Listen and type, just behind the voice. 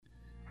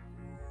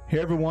Hey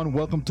everyone,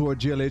 welcome to our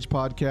GLH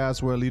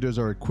podcast where leaders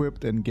are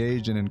equipped,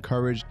 engaged, and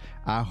encouraged.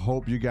 I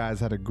hope you guys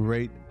had a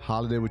great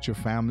holiday with your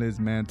families,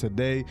 man.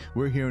 Today,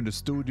 we're here in the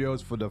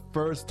studios for the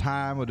first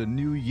time of the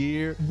new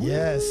year.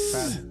 Yes.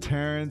 Pastor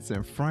Terrence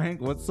and Frank,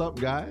 what's up,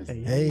 guys?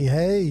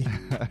 Hey.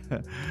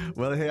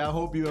 Well, hey, I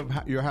hope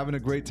you're having a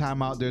great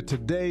time out there.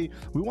 Today,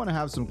 we want to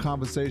have some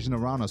conversation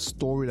around a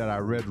story that I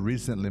read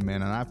recently,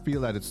 man, and I feel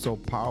that it's so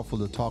powerful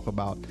to talk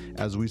about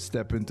as we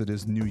step into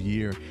this new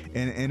year.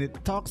 And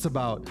it talks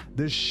about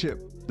this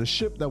the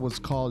ship that was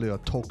called the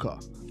Atoka.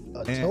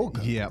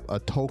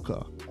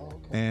 Atoka.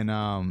 Okay.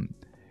 And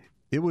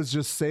it was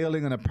just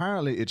sailing, and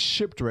apparently it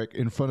shipwrecked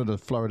in front of the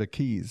Florida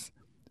Keys,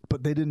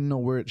 but they didn't know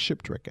where it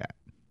shipwrecked at.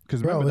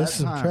 Because bro, there's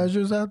some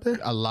treasures out there.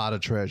 A lot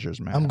of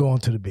treasures, man. I'm going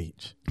to the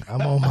beach.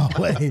 I'm on my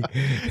way.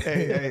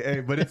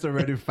 hey, but it's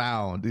already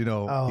found. You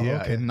know,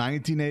 okay. In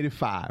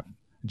 1985,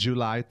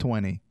 July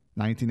 20,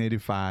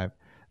 1985,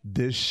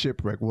 this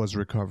shipwreck was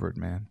recovered,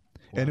 man,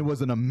 and it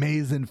was an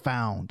amazing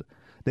found.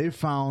 They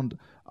found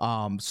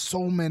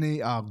so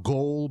many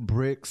gold,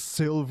 bricks,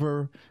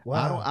 silver.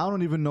 Wow. I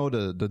don't even know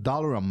the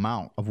dollar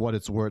amount of what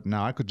it's worth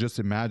now. I could just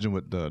imagine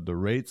with the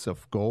rates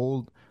of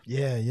gold.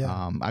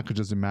 Yeah. I could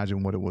just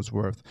imagine what it was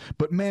worth.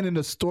 But man, in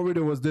the story,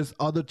 there was this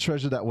other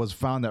treasure that was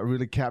found that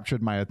really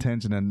captured my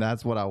attention, and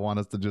that's what I want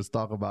us to just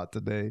talk about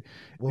today.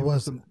 What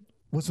was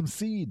some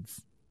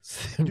seeds.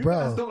 Bro, you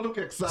guys don't look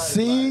excited.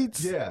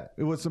 Seeds? Yeah,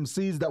 it was some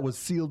seeds that was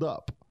sealed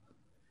up.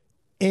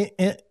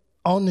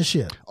 On the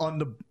ship. On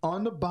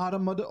the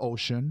bottom of the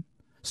ocean,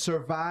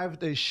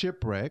 survived a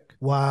shipwreck.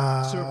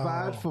 Wow.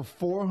 Survived for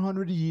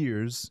 400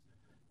 years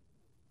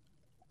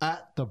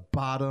at the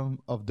bottom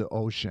of the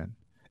ocean.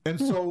 And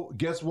so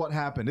guess what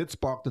happened? It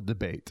sparked a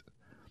debate.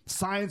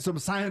 Some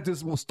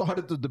scientists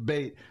started to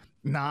debate,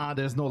 nah,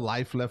 there's no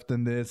life left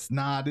in this.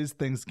 Nah, these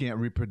things can't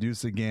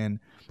reproduce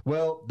again.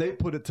 Well, they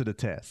put it to the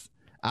test.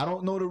 I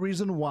don't know the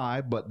reason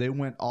why, but they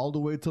went all the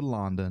way to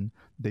London.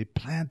 They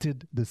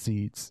planted the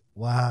seeds.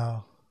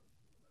 Wow.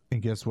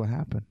 And guess what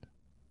happened?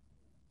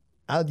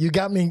 You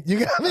got me on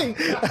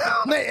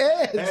the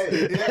edge. Hey,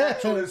 it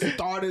actually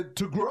started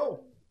to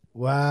grow.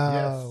 Wow.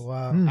 Yes.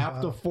 Wow.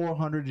 After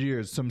 400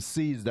 years, some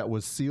seeds that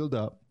was sealed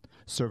up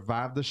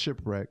survived the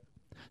shipwreck,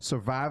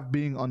 survived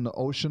being on the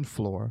ocean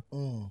floor.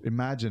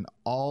 Imagine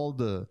all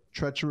the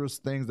treacherous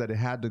things that it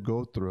had to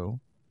go through,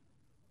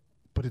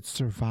 but it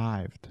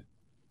survived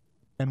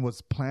and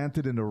was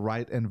planted in the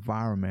right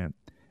environment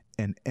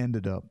and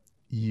ended up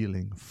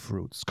yielding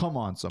fruits. Come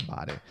on,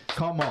 somebody.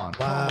 Come on.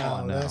 Wow, come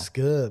on now. That's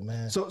good,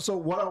 man. So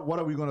what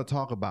are we going to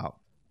talk about?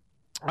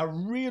 I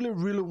really,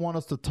 really want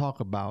us to talk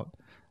about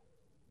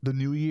the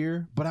new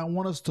year, but I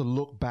want us to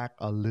look back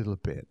a little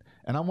bit.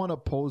 And I want to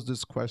pose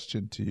this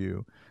question to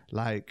you.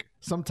 Like,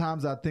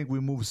 sometimes I think we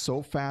move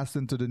so fast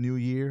into the new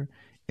year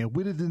and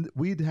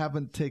we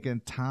haven't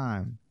taken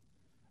time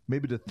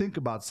maybe to think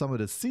about some of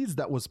the seeds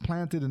that was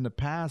planted in the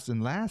past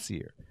and last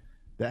year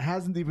that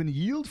hasn't even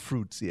yielded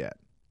fruits yet.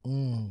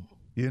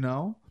 You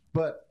know,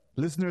 but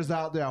listeners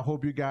out there, I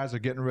hope you guys are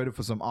getting ready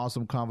for some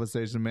awesome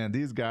conversation, man.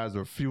 These guys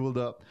are fueled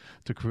up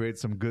to create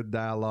some good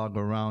dialogue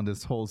around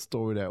this whole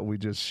story that we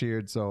just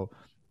shared. So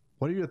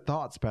what are your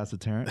thoughts, Pastor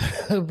Terrence?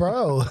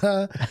 Bro,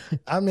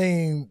 I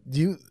mean,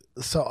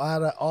 so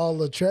out of all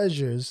the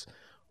treasures,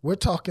 we're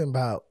talking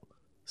about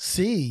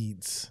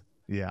seeds.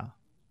 Yeah.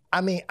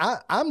 I mean,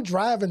 I'm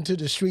driving to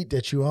the street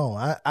that you own.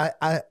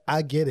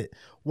 I get it.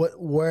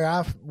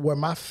 Where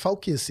my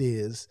focus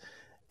is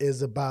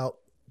about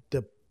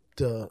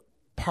the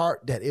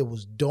part that it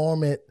was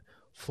dormant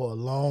for a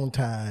long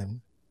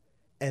time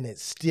and it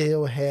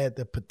still had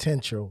the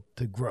potential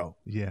to grow.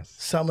 Yes.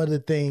 Some of the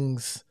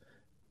things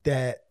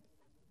that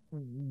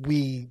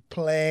we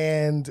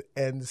planned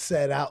and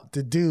set out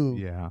to do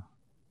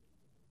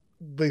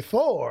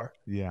before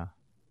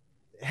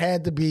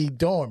had to be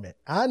dormant.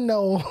 I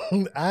know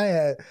I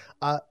had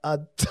a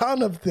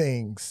ton of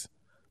things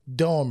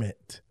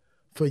dormant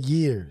for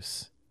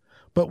years.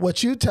 But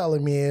what you're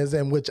telling me is,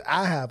 and which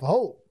I have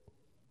hope,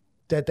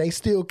 that they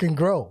still can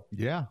grow.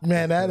 Yeah.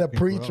 Man, that'll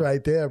preach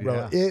right there, bro.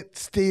 Yeah. It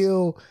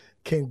still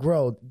can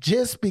grow.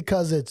 Just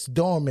because it's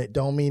dormant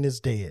don't mean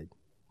it's dead.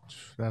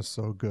 That's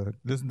so good.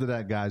 Listen to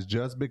that, guys.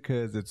 Just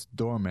because it's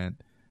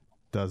dormant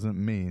doesn't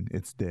mean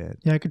it's dead.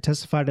 Yeah, I could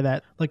testify to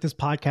that. Like this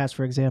podcast,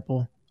 for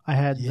example. I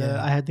had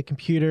the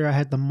computer, I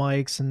had the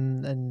mics,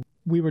 and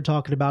we were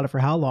talking about it for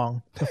how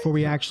long before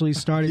we actually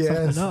started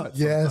something up?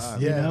 Yes.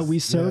 You know, we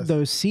sowed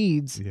those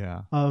seeds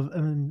of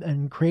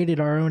and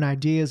created our own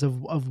ideas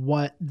of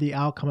what the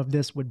outcome of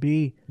this would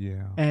be.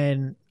 Yeah.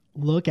 And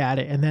look at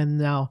it. And then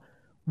now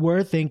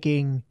we're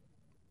thinking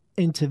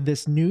into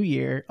this new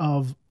year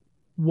of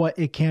what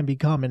it can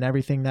become and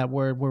everything that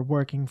we're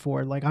working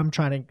for. Like I'm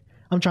trying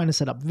to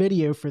set up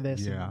video for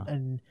this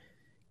and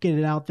get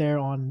it out there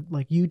on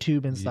like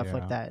YouTube and stuff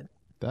like that.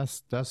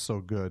 That's so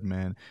good,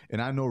 man. And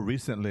I know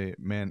recently,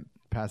 man,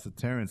 Pastor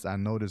Terrence, I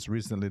noticed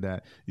recently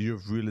that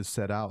you've really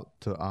set out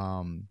to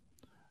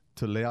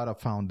lay out a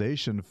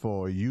foundation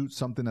for you,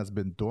 something that's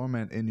been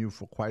dormant in you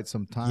for quite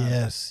some time.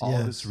 Yes.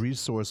 All this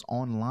resource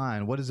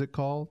online. What is it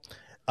called?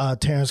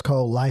 Terrence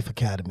Cole Life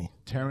Academy.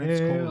 Terrence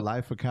Yeah. Cole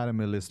Life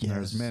Academy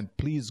listeners, Yes. man,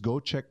 please go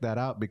check that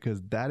out,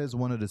 because that is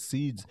one of the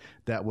seeds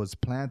that was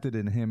planted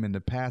in him in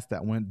the past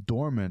that went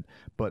dormant.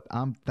 But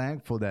I'm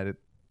thankful that it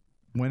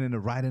went in the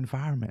right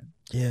environment,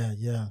 Yeah,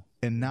 yeah.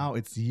 and now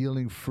it's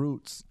yielding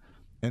fruits.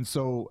 And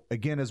so,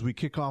 again, as we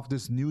kick off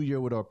this new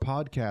year with our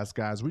podcast,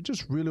 guys, we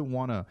just really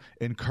want to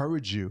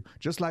encourage you,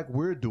 just like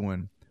we're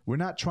doing. We're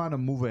not trying to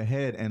move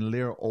ahead and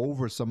layer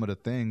over some of the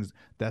things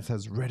that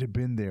has already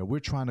been there. We're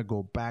trying to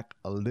go back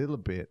a little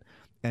bit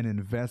and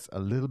invest a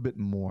little bit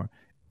more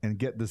and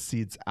get the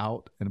seeds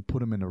out and put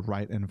them in the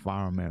right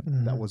environment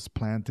that was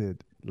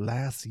planted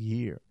last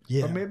year,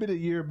 Yeah. or maybe the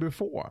year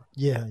before,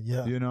 Yeah,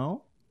 yeah. you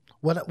know?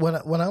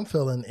 What I'm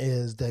feeling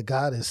is that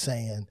God is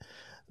saying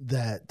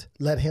that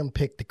let him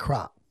pick the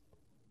crop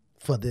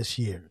for this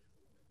year.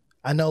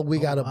 I know we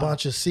got a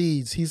bunch of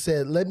seeds. He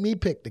said, let me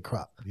pick the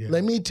crop. Yeah.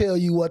 Let me tell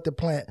you what to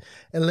plant,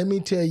 and let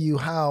me tell you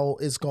how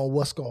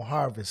what's going to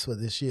harvest for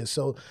this year.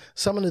 So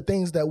some of the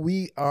things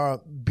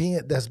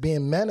that that's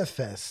being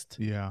manifest,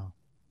 Yeah.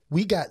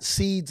 we got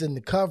seeds in the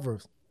cover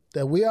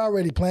that we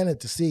already planted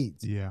the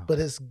seeds. Yeah. But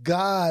it's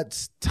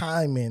God's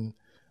timing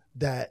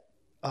that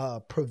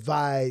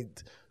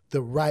provide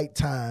the right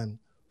time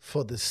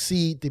for the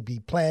seed to be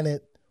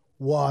planted,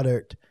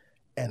 watered,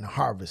 and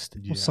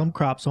harvested. Well, some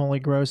crops only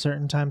grow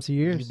certain times of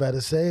years. You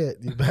better say it.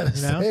 You better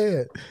You know? say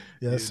it.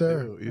 Yes, You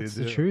sir. do, you That's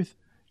do. the truth.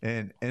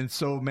 And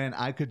so, man,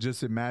 I could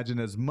just imagine,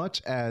 as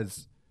much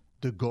as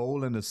the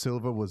gold and the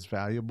silver was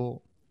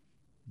valuable,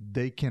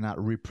 they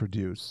cannot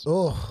reproduce.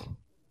 Oh,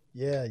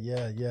 yeah,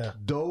 yeah, yeah.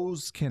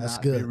 Those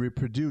cannot be good.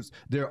 reproduced.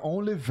 They're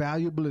only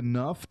valuable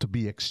enough to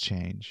be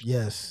exchanged.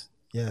 Yes,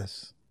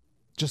 yes.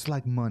 Just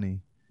like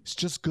money. It's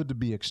just good to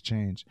be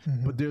exchanged.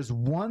 But there's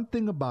one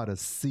thing about a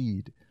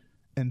seed,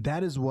 and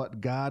that is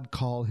what God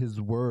called his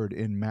word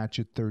in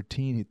Matthew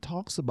 13. He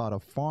talks about a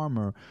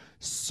farmer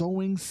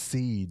sowing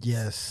seeds.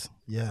 Yes,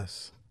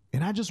 yes.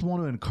 And I just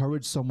want to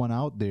encourage someone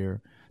out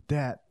there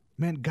that,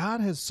 man, God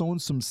has sown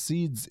some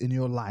seeds in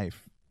your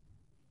life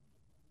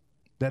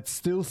that's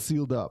still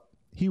sealed up.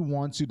 He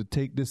wants you to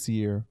take this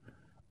year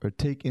or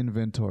take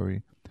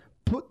inventory,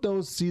 put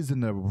those seeds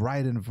in the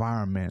right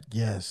environment,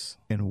 Yes.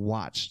 and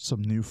watch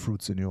some new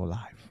fruits in your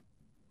life.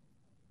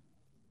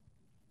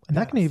 And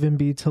that can even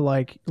be to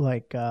like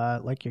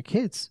your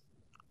kids,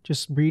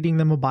 just reading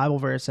them a Bible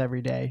verse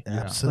every day.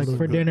 Absolutely. Like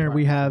for Good dinner,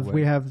 we practical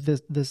way. have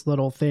this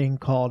little thing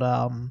called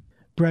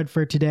bread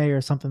for today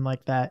or something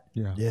like that.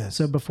 Yeah. Yes.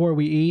 So before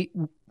we eat,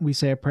 we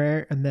say a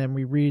prayer and then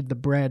we read the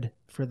bread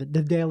for the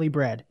daily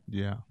bread.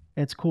 Yeah.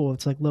 It's cool.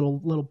 It's like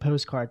little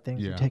postcard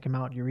things. Yeah. You take them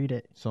out and you read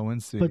it. Sowing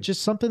seeds. But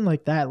just something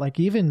like that. Like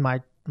even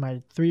my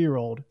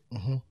 3-year-old,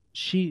 Mhm.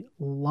 she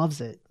loves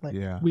it. Like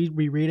Yeah. we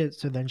read it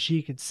so then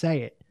she could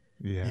say it.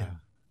 yeah.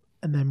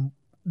 And then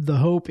the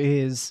hope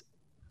is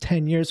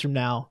 10 years from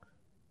now,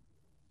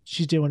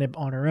 she's doing it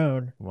on her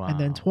own. Wow. And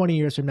then 20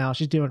 years from now,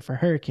 she's doing it for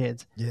her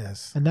kids.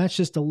 Yes. And that's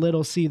just a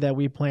little seed that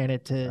we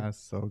planted to That's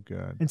so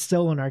good.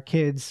 instill in our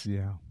kids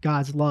Yeah.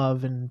 God's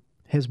love and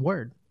his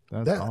word.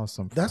 That's That-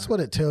 awesome. That's Frank. what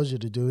it tells you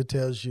to do. It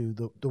tells you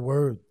the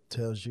word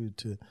tells you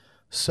to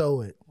sow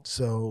it.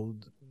 So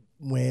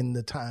when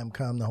the time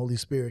comes, the Holy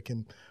Spirit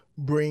can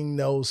bring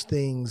those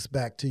things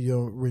back to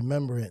your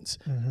remembrance.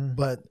 Mm-hmm.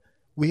 But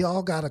we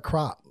all got a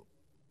crop.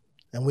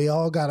 And we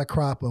all got a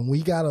crop, and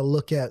we got to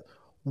look at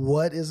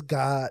what is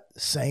God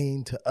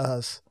saying to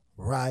us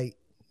right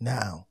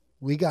now.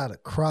 We got a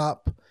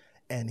crop,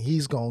 and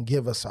he's going to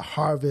give us a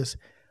harvest,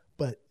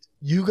 but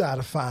you got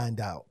to find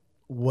out,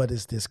 what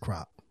is this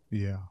crop?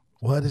 Yeah.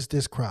 What is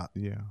this crop?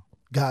 Yeah.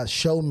 God,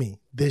 show me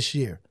this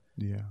year.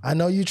 Yeah. I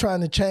know you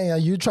trying to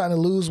change, you trying to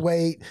lose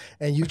weight,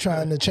 and you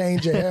trying to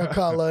change your hair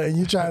color, and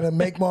you trying to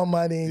make more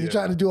money, and you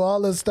trying to do all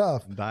this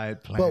stuff. Diet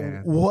But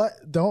plan.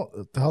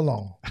 hold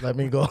on, let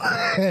me go.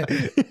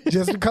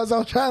 Just because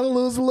I'm trying to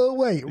lose a little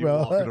weight, You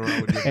walking bro.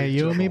 around with your Hey, big you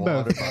jug and me of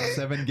water, both. about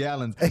 7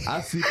 gallons.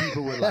 I see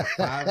people with like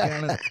 5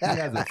 gallons. He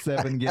has a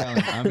 7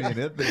 gallon. I mean,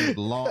 that thing is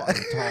long and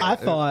tall. I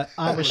thought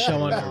I was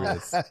showing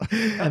hilarious. off.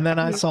 And then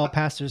I saw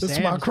Pastor This is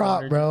Sam's my crop,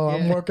 water. bro.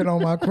 I'm Yeah. working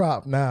on my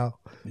crop now.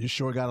 You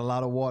sure got a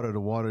lot of water to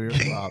water your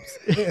crops.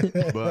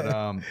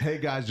 But hey,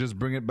 guys, just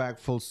bring it back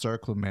full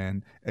circle,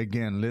 man.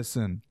 Again,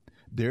 listen,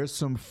 there's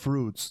some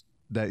fruits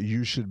that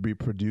you should be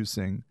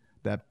producing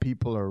that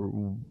people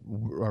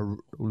are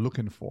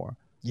looking for.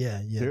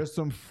 Yeah, yeah. There's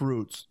some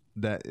fruits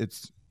that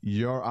it's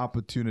your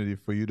opportunity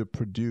for you to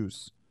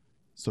produce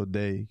so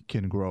they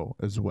can grow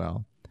as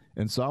well.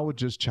 And so I would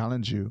just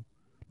challenge you,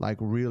 like,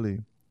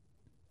 really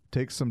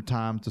take some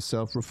time to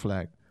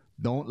self-reflect.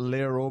 Don't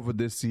layer over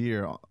this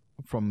year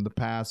from the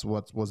past,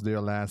 what was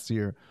there last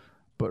year,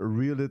 but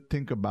really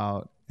think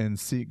about and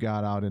seek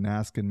God out and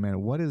asking,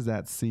 man, what is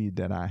that seed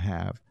that I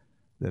have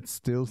that's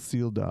still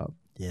sealed up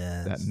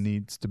Yes. that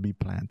needs to be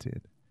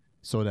planted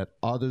so that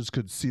others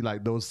could see,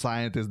 like those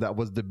scientists that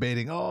was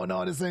debating, oh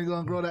no, this ain't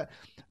gonna grow. That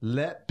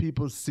let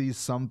people see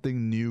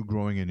something new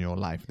growing in your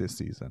life this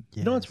season.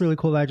 You know what's really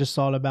cool that I just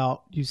thought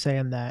about you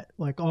saying that?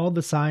 Like all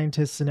the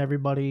scientists and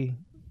everybody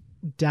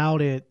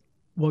doubted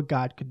what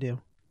God could do.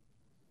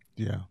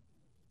 Yeah.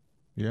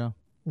 Yeah.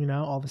 You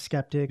know, all the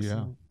skeptics.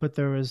 Yeah. But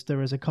there was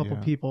a couple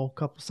Yeah. people,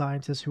 couple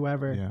scientists,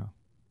 whoever Yeah.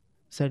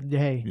 said,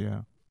 "Hey,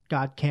 Yeah.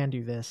 God can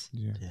do this."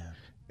 Yeah. Yeah.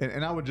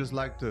 And I would just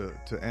like to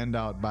end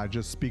out by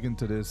just speaking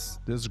to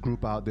this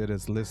group out there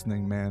that's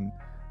listening, man.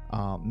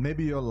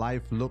 Maybe your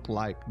life look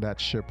like that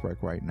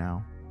shipwreck right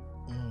now.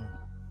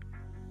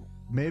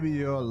 Maybe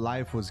your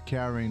life was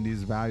carrying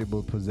these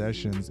valuable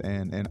possessions,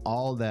 and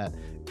all that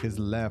is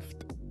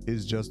left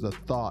is just the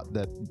thought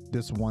that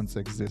this once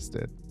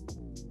existed.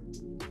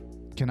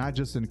 Can I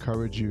just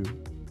encourage you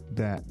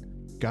that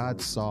God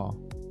saw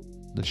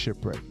the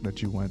shipwreck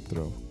that you went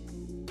through,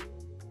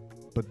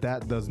 but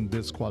that doesn't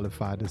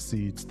disqualify the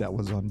seeds that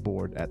was on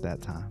board at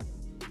that time.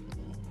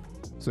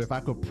 So if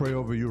I could pray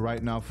over you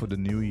right now for the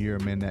new year,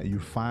 man, that you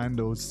find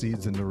those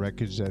seeds in the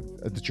wreckage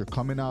that you're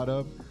coming out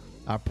of,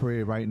 I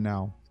pray right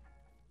now.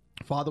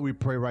 Father, we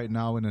pray right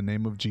now in the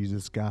name of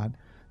Jesus, God,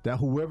 that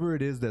whoever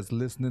it is that's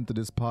listening to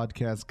this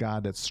podcast,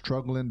 God, that's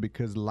struggling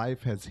because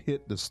life has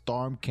hit, the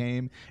storm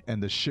came,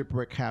 and the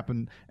shipwreck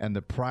happened, and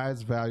the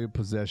prize value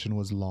possession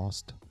was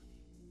lost,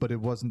 but it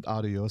wasn't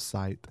out of your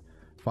sight.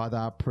 Father,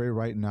 I pray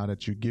right now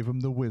that you give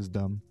him the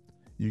wisdom,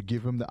 you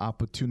give him the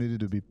opportunity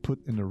to be put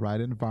in the right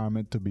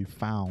environment to be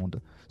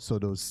found so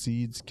those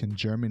seeds can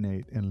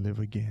germinate and live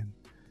again.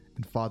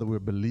 And Father, we're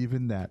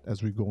believing that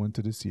as we go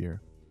into this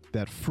year,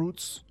 that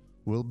fruits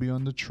will be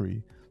on the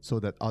tree so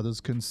that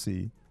others can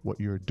see what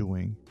you're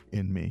doing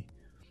in me.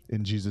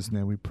 In Jesus'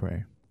 name we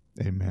pray.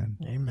 Amen.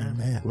 Amen.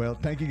 Amen. Well,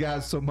 thank you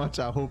guys so much.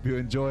 I hope you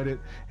enjoyed it.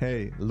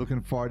 Hey,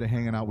 looking forward to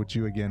hanging out with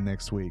you again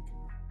next week.